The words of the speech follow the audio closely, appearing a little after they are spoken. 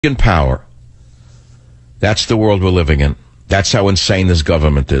in power. That's the world we're living in. That's how insane this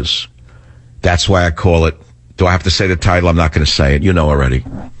government is. That's why I call it. Do I have to say the title? I'm not going to say it. You know already.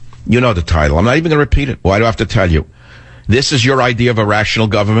 You know the title. I'm not even going to repeat it. Why do I have to tell you? This is your idea of a rational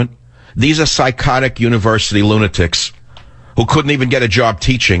government? These are psychotic university lunatics who couldn't even get a job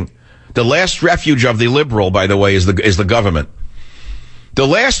teaching. The last refuge of the liberal, by the way, is the government. The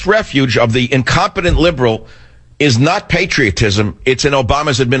last refuge of the incompetent liberal is not patriotism. It's in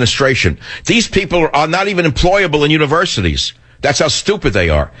Obama's administration. These people are not even employable in universities. That's how stupid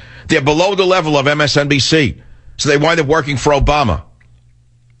they are. They're below the level of MSNBC. So they wind up working for Obama.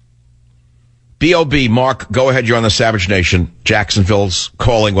 B.O.B., Mark, go ahead. You're on the Savage Nation. Jacksonville's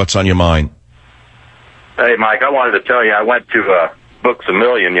calling. What's on your mind? Hey, Mike, I wanted to tell you, I went to Books A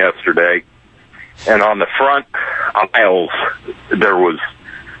Million yesterday, and on the front aisles, there was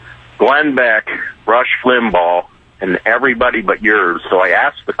Glenn Beck, Rush Limbaugh, and Everybody But Yours. So I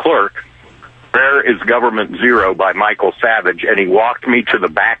asked the clerk, where is Government Zero by Michael Savage? And he walked me to the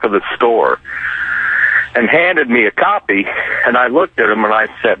back of the store and handed me a copy, and I looked at him and I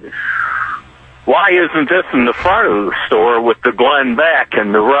said, why isn't this in the front of the store with the Glenn Beck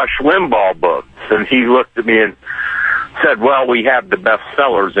and the Rush Limbaugh books? And he looked at me and said, well, we have the best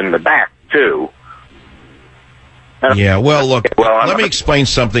sellers in the back, too. Yeah, well, look, let me explain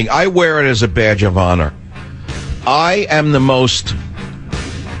something. I wear it as a badge of honor. I am the most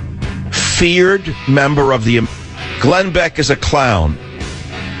feared member of the... Glenn Beck is a clown.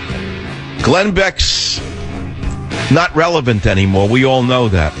 Glenn Beck's not relevant anymore. We all know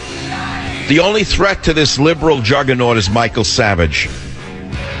that. The only threat to this liberal juggernaut is Michael Savage.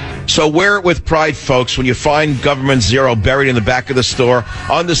 So wear it with pride, folks. When you find Government Zero buried in the back of the store,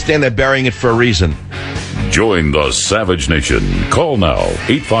 understand they're burying it for a reason. Join the Savage Nation. Call now,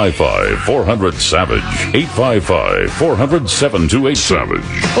 855-400-SAVAGE, 855-400-7287.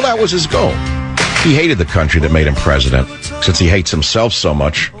 Well, that was his goal. He hated the country that made him president, since he hates himself so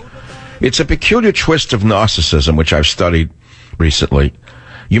much. It's a peculiar twist of narcissism, which I've studied recently.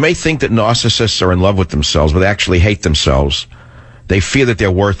 You may think that narcissists are in love with themselves, but they actually hate themselves. They fear that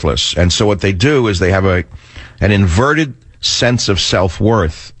they're worthless. And so what they do is they have an inverted sense of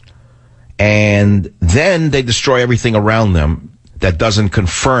self-worth. And then they destroy everything around them that doesn't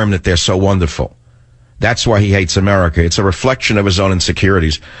confirm that they're so wonderful. That's why he hates America. It's a reflection of his own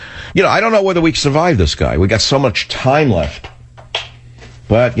insecurities. You know, I don't know whether we survive this guy. We got so much time left.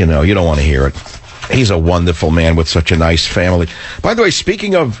 But, you know, you don't want to hear it. He's a wonderful man with such a nice family. By the way,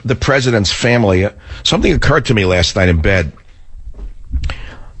 speaking of the president's family, something occurred to me last night in bed.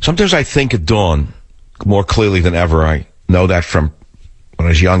 Sometimes I think at dawn more clearly than ever. I know that from when I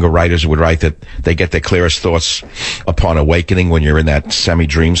was younger, writers would write that they get their clearest thoughts upon awakening when you're in that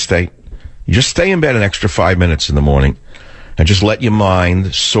semi-dream state. You just stay in bed an extra 5 minutes in the morning and just let your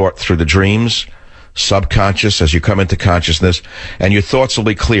mind sort through the dreams, subconscious as you come into consciousness, and your thoughts will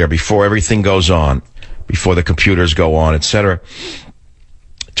be clear before everything goes on, before the computers go on, etc.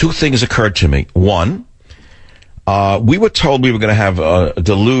 Two things occurred to me. One, we were told we were going to have a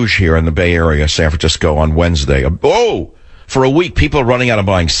deluge here in the Bay Area, San Francisco, on Wednesday. For a week, people are running out and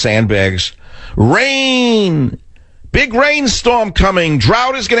buying sandbags. Rain! Big rainstorm coming.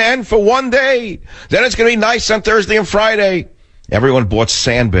 Drought is going to end for one day. Then it's going to be nice on Thursday and Friday. Everyone bought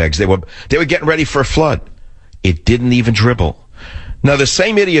sandbags. They were getting ready for a flood. It didn't even dribble. Now, the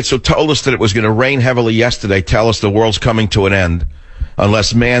same idiots who told us that it was going to rain heavily yesterday tell us the world's coming to an end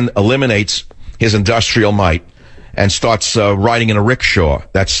unless man eliminates his industrial might and starts riding in a rickshaw.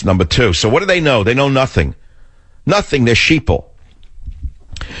 That's number two. So what do they know? They know nothing. Nothing. They're sheeple.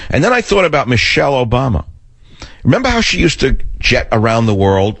 And then I thought about Michelle Obama. Remember how she used to jet around the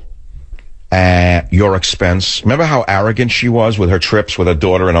world at your expense? Remember how arrogant she was with her trips with her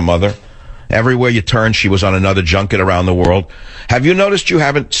daughter and her mother? Everywhere you turned, she was on another junket around the world. Have you noticed you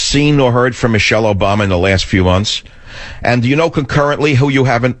haven't seen or heard from Michelle Obama in the last few months? And do you know concurrently who you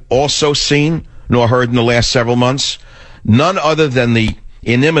haven't also seen nor heard in the last several months? None other than the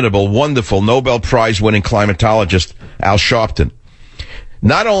inimitable, wonderful Nobel Prize-winning climatologist Al Sharpton.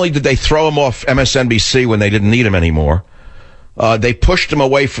 Not only did they throw him off MSNBC when they didn't need him anymore, they pushed him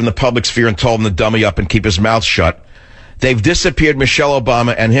away from the public sphere and told him to dummy up and keep his mouth shut. They've disappeared Michelle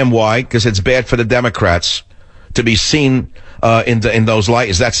Obama and him. Why? Because it's bad for the Democrats to be seen in those lights.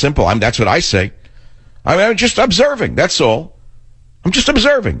 It's that simple. That's what I say. I'm just observing. That's all. I'm just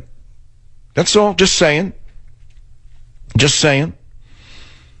observing. That's all. Just saying. Just saying.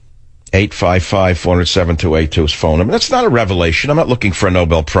 855-400-7282 is phone number. That's not a revelation. I'm not looking for a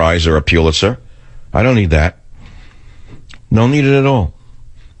Nobel Prize or a Pulitzer. I don't need that. No need it at all.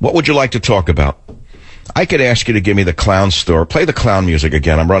 What would you like to talk about? I could ask you to give me the clown store. Play the clown music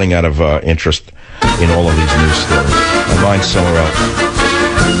again. I'm running out of interest in all of these news stories. My mind's somewhere else.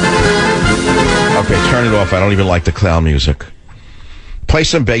 Okay, turn it off. I don't even like the clown music. Play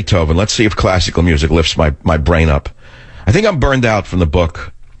some Beethoven. Let's see if classical music lifts my brain up. I think I'm burned out from the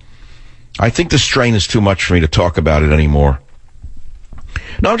book. I think the strain is too much for me to talk about it anymore.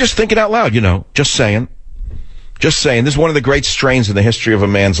 No, I'm just thinking out loud, just saying. Just saying. This is one of the great strains in the history of a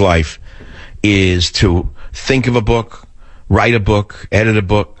man's life, is to think of a book, write a book, edit a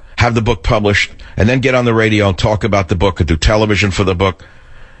book, have the book published, and then get on the radio and talk about the book and do television for the book.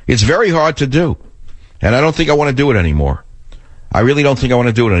 It's very hard to do. And I don't think I want to do it anymore. I really don't think I want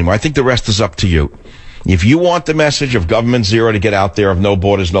to do it anymore. I think the rest is up to you. If you want the message of Government Zero to get out there, of no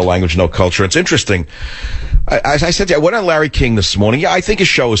borders, no language, no culture, it's interesting. As I said to you, I went on Larry King this morning. Yeah, I think his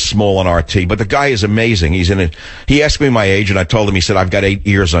show is small on RT, but the guy is amazing. He's in it. He asked me my age, and I told him, he said, I've got 8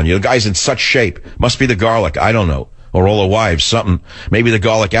 years on you. The guy's in such shape. Must be the garlic. I don't know. Or all the wives, something. Maybe the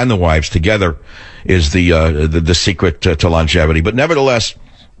garlic and the wives together is the secret to longevity. But nevertheless,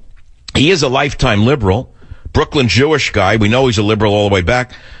 he is a lifetime liberal. Brooklyn Jewish guy. We know he's a liberal all the way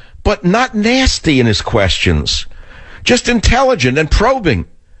back. But not nasty in his questions. Just intelligent and probing.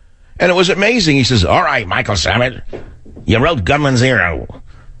 And it was amazing. He says, all right, Michael Samet, you wrote Government Zero.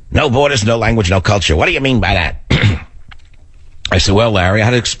 No borders, no language, no culture. What do you mean by that? I said, well, Larry, I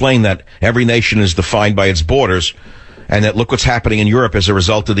had to explain that every nation is defined by its borders, and that look what's happening in Europe as a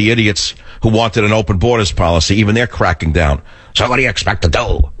result of the idiots who wanted an open borders policy. Even they're cracking down. So what do you expect to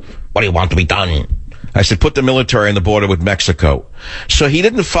do? What do you want to be done? I said, put the military on the border with Mexico. So he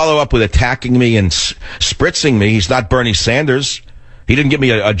didn't follow up with attacking me and spritzing me. He's not Bernie Sanders. He didn't give me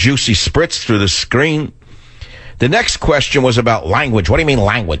a juicy spritz through the screen. The next question was about language. What do you mean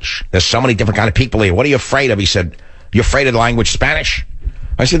language? There's so many different kind of people here. What are you afraid of? He said, you afraid of the language Spanish?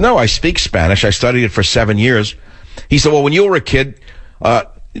 I said, no, I speak Spanish. I studied it for 7 years. He said, well, when you were a kid,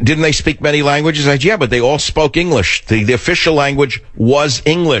 didn't they speak many languages? I said, yeah, but they all spoke English. The official language was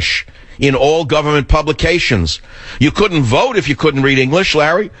English in all government publications. You couldn't vote if you couldn't read English,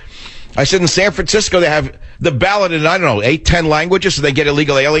 Larry. I said in San Francisco they have the ballot in, 8, 10 languages, so they get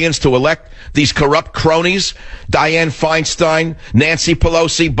illegal aliens to elect these corrupt cronies. Dianne Feinstein, Nancy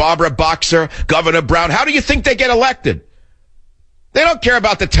Pelosi, Barbara Boxer, Governor Brown. How do you think they get elected? They don't care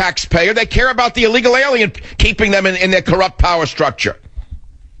about the taxpayer. They care about the illegal alien keeping them in their corrupt power structure.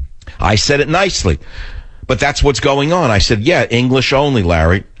 I said it nicely, but that's what's going on. I said, yeah, English only,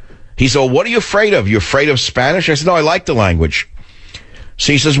 Larry. He said, well, what are you afraid of? You afraid of Spanish? I said, no, I like the language.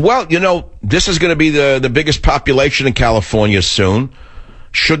 So he says, well, this is going to be the biggest population in California soon.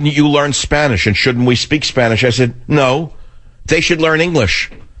 Shouldn't you learn Spanish? And shouldn't we speak Spanish? I said, no, they should learn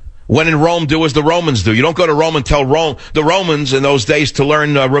English. When in Rome, do as the Romans do. You don't go to Rome and tell the Romans in those days to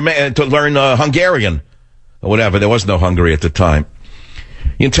learn Hungarian or whatever. There was no Hungary at the time.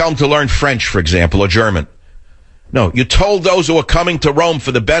 You can tell them to learn French, for example, or German. No, you told those who are coming to Rome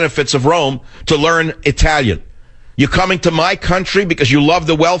for the benefits of Rome to learn Italian. You're coming to my country because you love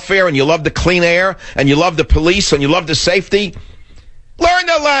the welfare and you love the clean air and you love the police and you love the safety. Learn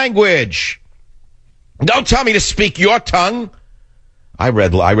the language. Don't tell me to speak your tongue. I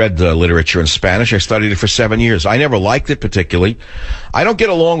read literature in Spanish. I studied it for 7 years. I never liked it particularly. I don't get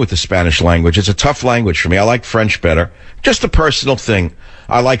along with the Spanish language. It's a tough language for me. I like French better. Just a personal thing.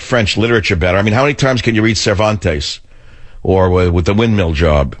 I like French literature better. I mean, how many times can you read Cervantes or with the windmill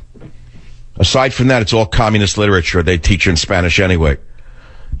job? Aside from that, it's all communist literature. They teach you in Spanish anyway.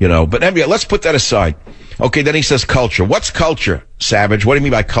 But anyway, let's put that aside. Okay, then he says culture. What's culture, Savage? What do you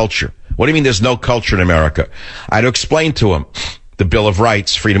mean by culture? What do you mean there's no culture in America? I had to explain to him the Bill of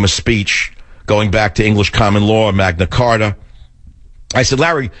Rights, freedom of speech, going back to English common law, Magna Carta. I said,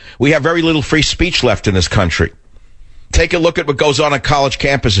 Larry, we have very little free speech left in this country. Take a look at what goes on college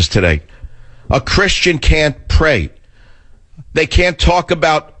campuses today. A Christian can't pray. They can't talk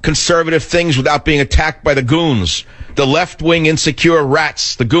about conservative things without being attacked by the goons, the left-wing insecure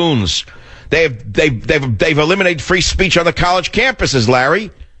rats, the goons. They've eliminated free speech on the college campuses,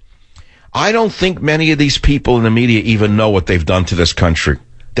 Larry. I don't think many of these people in the media even know what they've done to this country.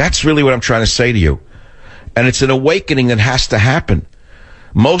 That's really what I'm trying to say to you. And it's an awakening that has to happen.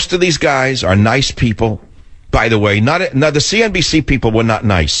 Most of these guys are nice people. By the way, the CNBC people were not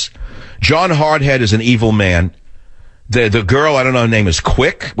nice. John Hardhead is an evil man. The girl, I don't know, her name is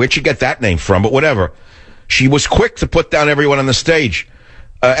Quick. Where'd you get that name from? But whatever. She was quick to put down everyone on the stage.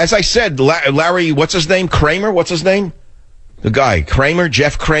 As I said, Larry, what's his name? Kramer? What's his name? The guy, Kramer,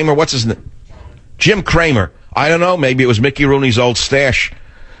 Jeff Kramer, what's his name? Jim Kramer. I don't know, maybe it was Mickey Rooney's old stash.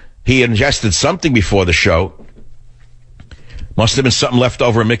 He ingested something before the show. Must have been something left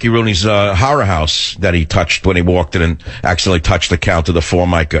over in Mickey Rooney's horror house that he touched when he walked in and accidentally touched the counter, the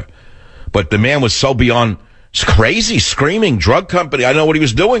Formica. But the man was so beyond crazy, screaming, drug company. I don't know what he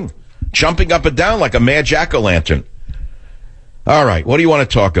was doing. Jumping up and down like a mad jack-o'-lantern. All right, what do you want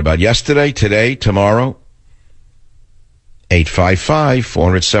to talk about? Yesterday, today, tomorrow?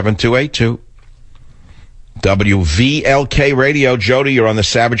 855-400-7282. WVLK Radio. Jody, you're on the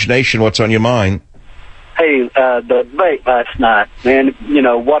Savage Nation. What's on your mind? Hey, the debate last night, man, you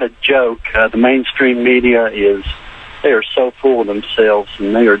know, what a joke. The mainstream media they are so full of themselves,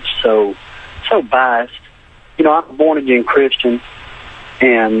 and they are so biased. You know, I'm a born-again Christian,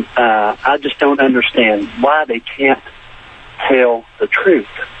 and I just don't understand why they can't tell the truth.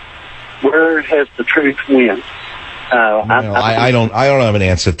 Where has the truth went? I don't have an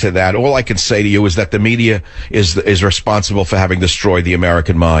answer to that. All I can say to you is that the media is responsible for having destroyed the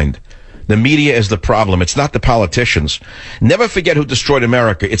American mind. The media is the problem. It's not the politicians. Never forget who destroyed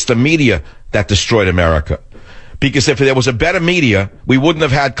America. It's the media that destroyed America. Because if there was a better media, we wouldn't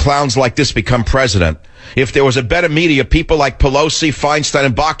have had clowns like this become president. If there was a better media, people like Pelosi, Feinstein,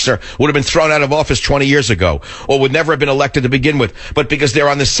 and Boxer would have been thrown out of office 20 years ago, or would never have been elected to begin with. But because they're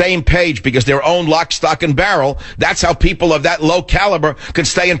on the same page, because they're owned lock, stock, and barrel, that's how people of that low caliber can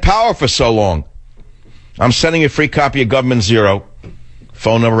stay in power for so long. I'm sending you a free copy of Government Zero.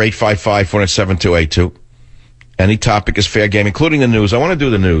 Phone number 855-400-7282. Any topic is fair game, including the news. I want to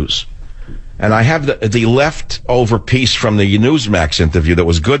do the news. And I have the leftover piece from the Newsmax interview that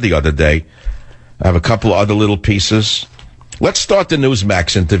was good the other day. I have a couple of other little pieces. Let's start the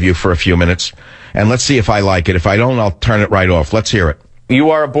Newsmax interview for a few minutes, and let's see if I like it. If I don't, I'll turn it right off. Let's hear it.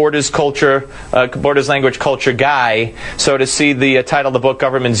 You are a Borders language culture guy, so to see the title of the book,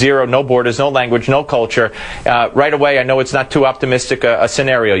 Government Zero, No Borders, No Language, No Culture, right away I know it's not too optimistic a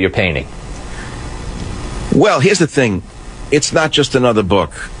scenario you're painting. Well, here's the thing. It's not just another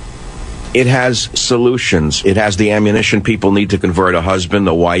book. It has solutions. It has the ammunition people need to convert a husband,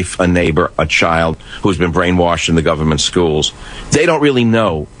 a wife, a neighbor, a child who's been brainwashed in the government schools. They don't really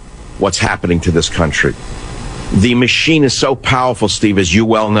know what's happening to this country. The machine is so powerful, Steve, as you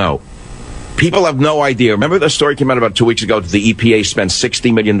well know. People have no idea. Remember the story came out about 2 weeks ago that the EPA spends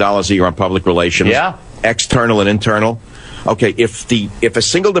 $60 million a year on public relations? Yeah. External and internal. Okay, if a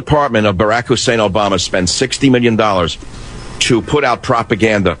single department of Barack Hussein Obama spends $60 million to put out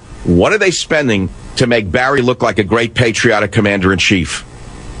propaganda, what are they spending to make Barry look like a great patriotic commander-in-chief?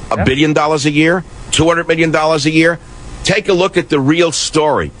 $1 billion a year? $200 million a year? Take a look at the real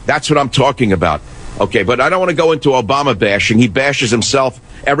story. That's what I'm talking about. Okay, but I don't want to go into Obama bashing. He bashes himself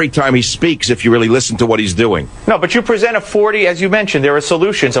every time he speaks if you really listen to what he's doing. No, but you present a 40, as you mentioned, there are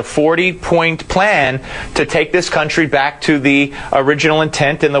solutions, a 40-point plan to take this country back to the original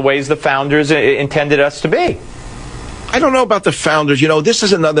intent and the ways the founders intended us to be. I don't know about the founders. You know, this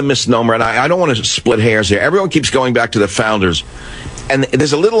is another misnomer, and I don't want to split hairs here. Everyone keeps going back to the founders, and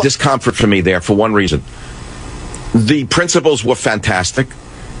there's a little discomfort for me there for one reason. The principles were fantastic,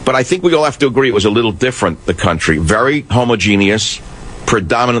 but I think we all have to agree it was a little different, the country. Very homogeneous,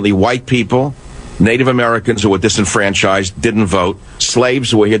 predominantly white people, Native Americans who were disenfranchised, didn't vote, slaves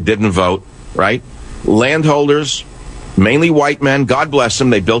who were here, didn't vote, right? Landholders, mainly white men, God bless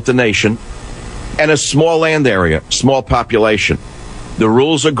them, they built the nation, and a small land area, small population. The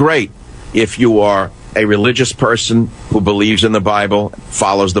rules are great if you are a religious person who believes in the Bible,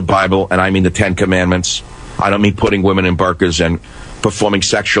 follows the Bible, and I mean the Ten Commandments. I don't mean putting women in burqas and performing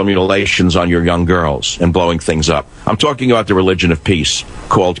sexual mutilations on your young girls and blowing things up. I'm talking about the religion of peace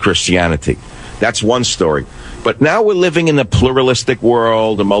called Christianity. That's one story. But now we're living in a pluralistic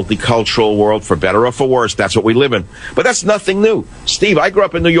world, a multicultural world, for better or for worse. That's what we live in. But that's nothing new. Steve, I grew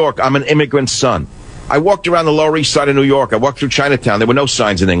up in New York. I'm an immigrant son. I walked around the Lower East Side of New York. I walked through Chinatown. There were no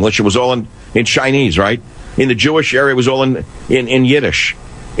signs in English. It was all in Chinese, right? In the Jewish area, it was all in Yiddish.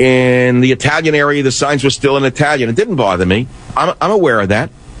 In the Italian area, the signs were still in Italian. It didn't bother me. I'm aware of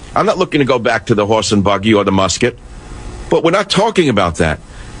that. I'm not looking to go back to the horse and buggy or the musket. But we're not talking about that.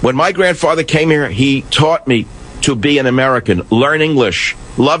 When my grandfather came here, he taught me to be an American, learn English,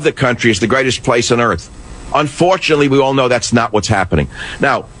 love the country. It's the greatest place on earth. Unfortunately, we all know that's not what's happening.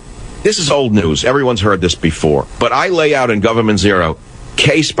 Now, this is old news. Everyone's heard this before. But I lay out in Government Zero,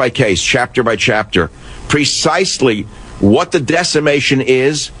 case by case, chapter by chapter, precisely what the decimation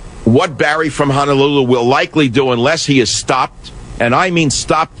is, what Barry from Honolulu will likely do unless he is stopped, and I mean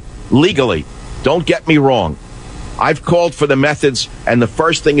stopped legally. Don't get me wrong. I've called for the methods, and the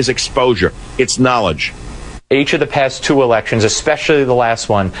first thing is exposure. It's knowledge. each of the past 2 elections, especially the last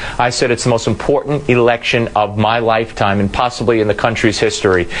one, I said it's the most important election of my lifetime and possibly in the country's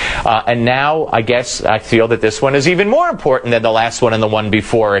history. And now, I guess, I feel that this one is even more important than the last one and the one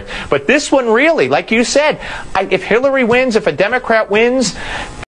before it. But this one really, like you said, if Hillary wins, if a Democrat wins,